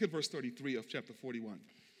of God. Look at verse 33 of chapter 41.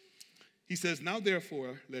 He says, now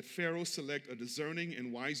therefore let Pharaoh select a discerning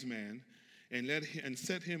and wise man and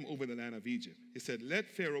set him over the land of Egypt. He said, let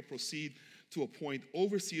Pharaoh proceed to appoint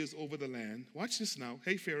overseers over the land. Watch this now.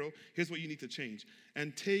 Hey, Pharaoh, here's what you need to change.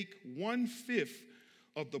 And take 1/5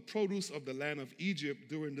 of the produce of the land of Egypt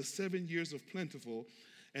during the 7 years of plentiful,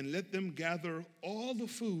 and let them gather all the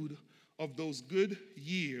food of those good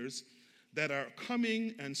years that are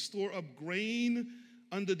coming, and store up grain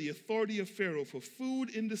under the authority of Pharaoh for food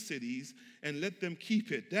in the cities, and let them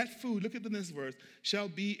keep it. That food, look at the next verse, shall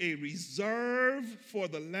be a reserve for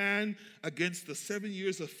the land against the 7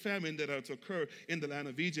 years of famine that are to occur in the land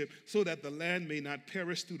of Egypt, so that the land may not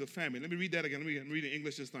perish through the famine. Let me read that again. Let me read in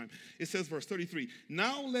English this time. It says, verse 33,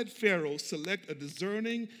 now let Pharaoh select a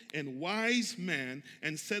discerning and wise man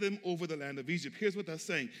and set him over the land of Egypt. Here's what that's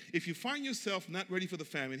saying. If you find yourself not ready for the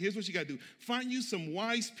famine, here's what you got to do. Find you some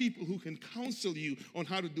wise people who can counsel you on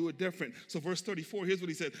how to do it different. So verse 34, here's what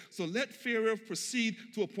he said. So let Pharaoh Pharaoh proceed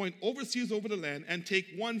to appoint overseers over the land and take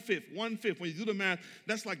one-fifth. When you do the math,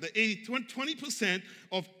 that's like the 20%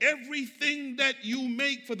 of everything that you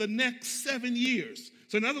make for the next 7 years.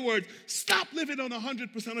 So in other words, stop living on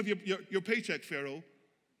 100% of your paycheck, Pharaoh.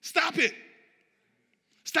 Stop it.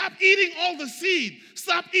 Stop eating all the seed.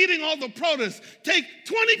 Stop eating all the produce. Take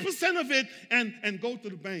 20% of it and go to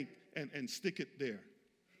the bank and stick it there.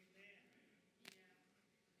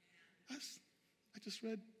 I just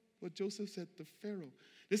read what Joseph said to Pharaoh.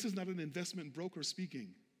 This is not an investment broker speaking.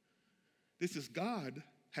 This is God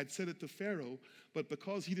had said it to Pharaoh, but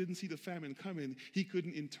because he didn't see the famine coming, he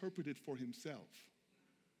couldn't interpret it for himself.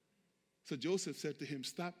 So Joseph said to him,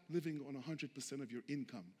 stop living on 100% of your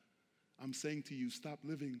income. I'm saying to you, stop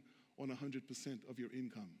living on 100% of your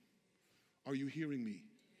income. Are you hearing me?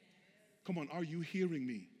 Come on, are you hearing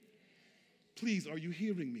me? Please, are you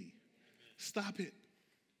hearing me? Stop it.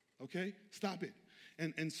 Okay? Stop it.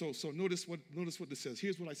 And so notice what this says.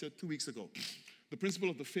 Here's what I said 2 weeks ago. The principle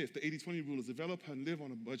of the fifth, the 80-20 rule, is develop and live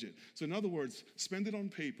on a budget. So in other words, spend it on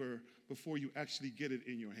paper before you actually get it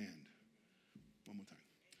in your hand. One more time.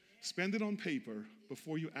 Spend it on paper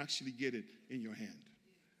before you actually get it in your hand.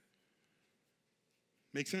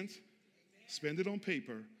 Make sense? Spend it on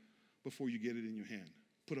paper before you get it in your hand.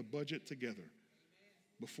 Put a budget together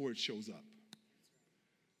before it shows up.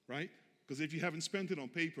 Right? Because if you haven't spent it on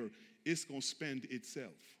paper, it's going to spend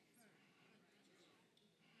itself.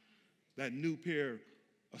 That new pair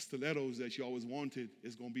of stilettos that you always wanted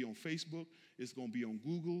is going to be on Facebook. It's going to be on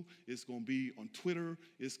Google. It's going to be on Twitter.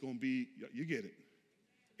 It's going to be, you get it.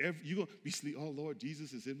 You're going to be sleep. Oh, Lord,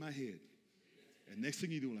 Jesus is in my head. And next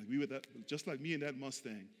thing you do, just like me and that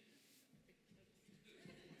Mustang.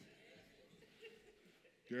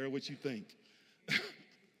 Girl, what you think?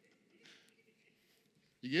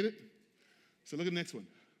 You get it? So look at the next one.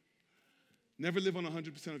 Never live on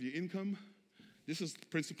 100% of your income. This is the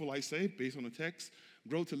principle I say based on the text.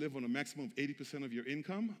 Grow to live on a maximum of 80% of your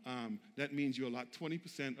income. That means you allot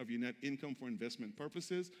 20% of your net income for investment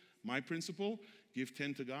purposes. My principle, give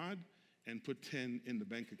 10 to God and put 10 in the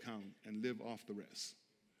bank account and live off the rest.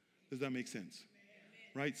 Does that make sense?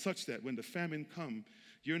 Right? Such that when the famine comes,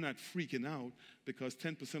 you're not freaking out because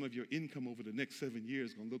 10% of your income over the next 7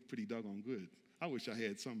 years is going to look pretty doggone good. I wish I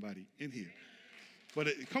had somebody in here. But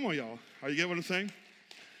come on, y'all. Are you get what I'm saying?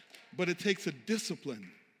 But it takes a discipline.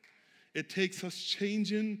 It takes us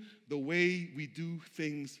changing the way we do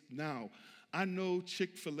things now. I know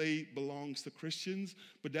Chick-fil-A belongs to Christians,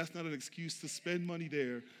 but that's not an excuse to spend money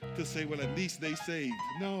there to say, well, at least they saved.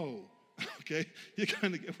 No. Okay? You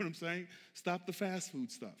kind of get what I'm saying? Stop the fast food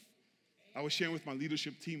stuff. I was sharing with my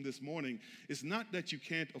leadership team this morning. It's not that you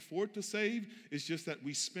can't afford to save. It's just that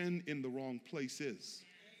we spend in the wrong places.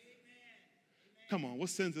 Come on, what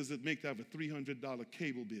sense does it make to have a $300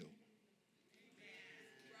 cable bill?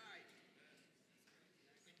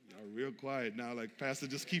 Y'all real quiet now, like, Pastor,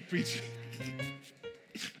 just keep preaching.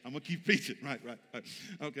 I'm going to keep preaching. Right.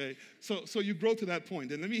 Okay, so you grow to that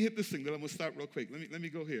point. And let me hit this thing, then I'm going to start real quick. Let me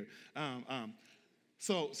go here.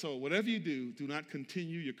 So whatever you do, do not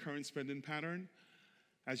continue your current spending pattern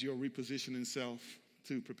as you're repositioning self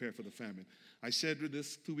to prepare for the famine. I said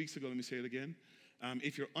this 2 weeks ago. Let me say it again.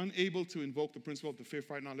 If you're unable to invoke the principle of the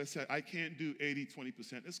fifth right now, let's say I can't do 80,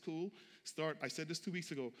 20%. That's cool. I said this 2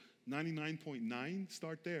 weeks ago, 99.9,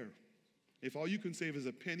 start there. If all you can save is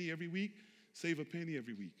a penny every week, save a penny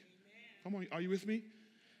every week. Come on, are you with me?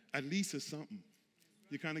 At least it's something.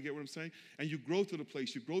 You kind of get what I'm saying? And you grow to the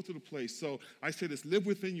place. So I say this, live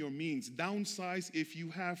within your means. Downsize if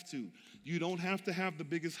you have to. You don't have to have the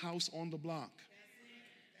biggest house on the block.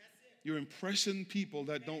 You're impressing people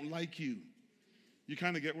that don't like you. You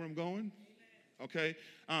kind of get where I'm going? Okay?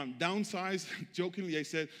 Downsize, jokingly, I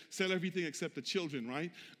said, sell everything except the children,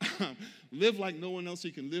 right? Live like no one else so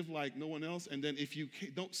you can live like no one else. And then if you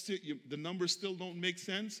don't the numbers still don't make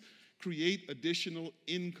sense, create additional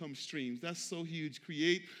income streams. That's so huge.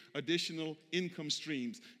 Create additional income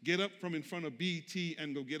streams. Get up from in front of BET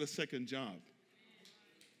and go get a second job.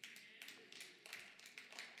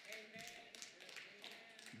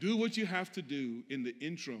 Do what you have to do in the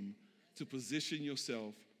interim to position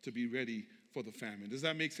yourself to be ready for the famine. Does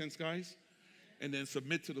that make sense, guys? And then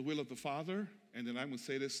submit to the will of the Father. And then I'm going to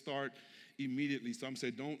say this, start immediately. So I'm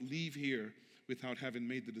saying don't leave here without having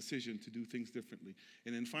made the decision to do things differently.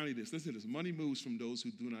 And then finally listen to this. Money moves from those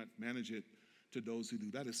who do not manage it to those who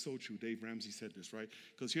do. That is so true. Dave Ramsey said this, right?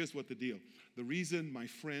 Because here's what the deal. The reason my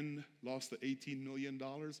friend lost the $18 million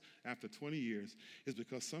after 20 years is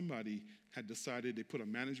because somebody had decided they put a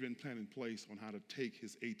management plan in place on how to take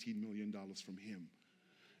his $18 million from him.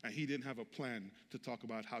 And he didn't have a plan to talk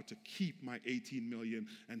about how to keep my 18 million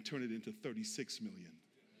and turn it into 36 million.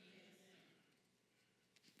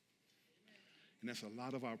 And that's a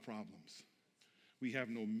lot of our problems. We have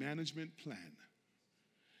no management plan.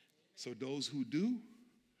 So those who do,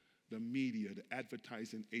 the media, the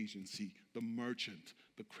advertising agency, the merchant,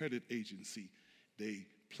 the credit agency, they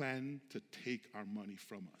plan to take our money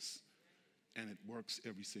from us. And it works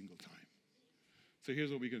every single time. So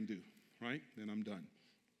here's what we're going to do, right? Then I'm done.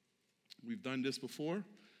 We've done this before.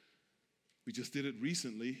 We just did it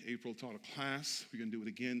recently. April taught a class. We're going to do it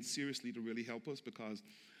again seriously to really help us, because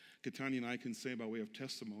Katani and I can say by way of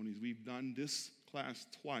testimonies, we've done this class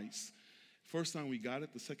twice. First time we got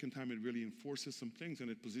it, the second time it really enforces some things,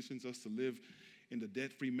 and it positions us to live in the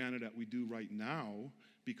debt-free manner that we do right now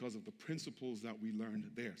because of the principles that we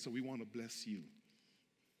learned there. So we want to bless you.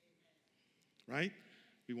 Right?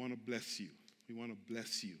 We want to bless you. We want to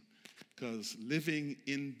bless you. Because living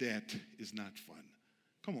in debt is not fun.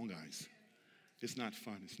 Come on, guys. It's not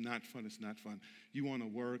fun. It's not fun. It's not fun. You want to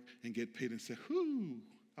work and get paid and say, whoo,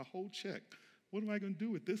 a whole check. What am I going to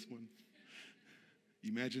do with this one?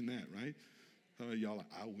 Imagine that, right? Some of y'all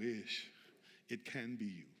are, I wish. It can be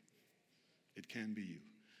you. It can be you.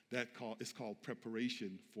 It's called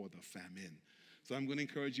preparation for the famine. So I'm going to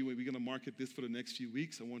encourage you, we're going to market this for the next few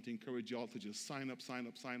weeks. I want to encourage y'all to just sign up, sign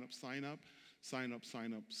up, sign up, sign up, sign up,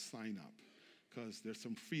 sign up, sign up. Because there's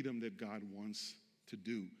some freedom that God wants to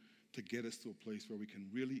do to get us to a place where we can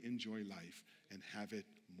really enjoy life and have it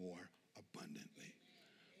more abundantly.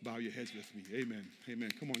 Bow your heads with me. Amen. Amen.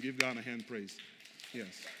 Come on, give God a hand praise.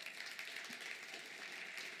 Yes.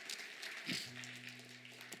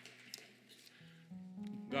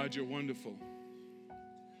 God, you're wonderful.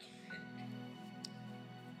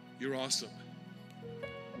 You're awesome.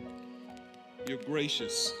 You're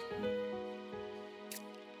gracious.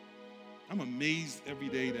 I'm amazed every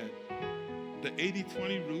day that the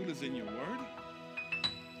 80-20 rule is in your word,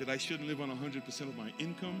 that I shouldn't live on 100% of my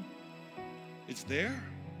income. It's there.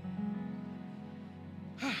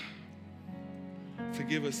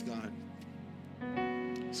 Forgive us, God.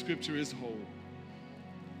 Scripture is whole.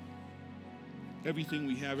 Everything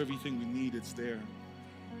we have, everything we need, it's there.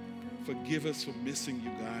 Forgive us for missing you,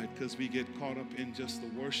 God, because we get caught up in just the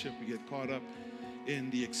worship. We get caught up in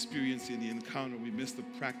the experience, in the encounter. We miss the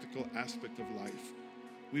practical aspect of life.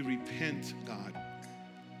 We repent, God.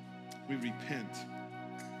 We repent.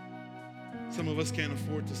 Some of us can't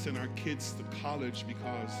afford to send our kids to college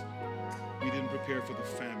because we didn't prepare for the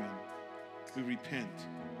famine. We repent.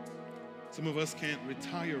 Some of us can't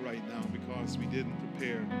retire right now because we didn't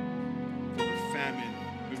prepare for the famine.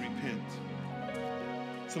 We repent.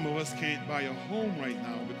 Some of us can't buy a home right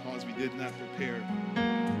now because we did not prepare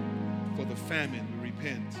for the famine. We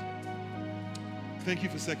repent. Thank you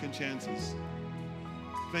for second chances.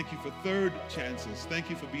 Thank you for third chances. Thank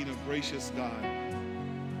you for being a gracious God.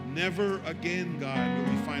 Never again, God,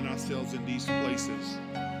 will we find ourselves in these places.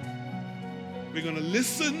 We're going to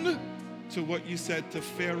listen to what you said to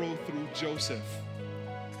Pharaoh through Joseph.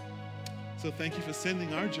 So thank you for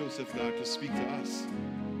sending our Joseph, God, to speak to us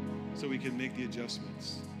so we can make the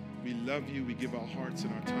adjustments. We love you. We give our hearts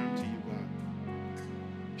and our time to you, God.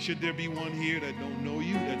 Should there be one here that don't know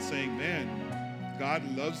you, that's saying, man, God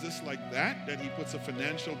loves us like that he puts a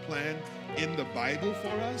financial plan in the Bible for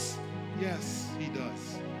us? Yes, he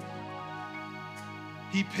does.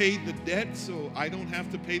 He paid the debt so I don't have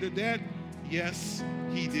to pay the debt? Yes,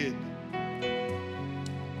 he did.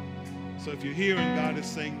 So if you're here and God is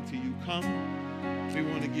saying to you, come, we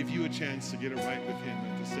want to give you a chance to get it right with him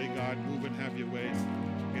and to say, God, move and have your way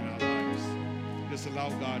in our lives. Just allow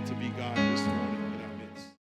God to be God this morning.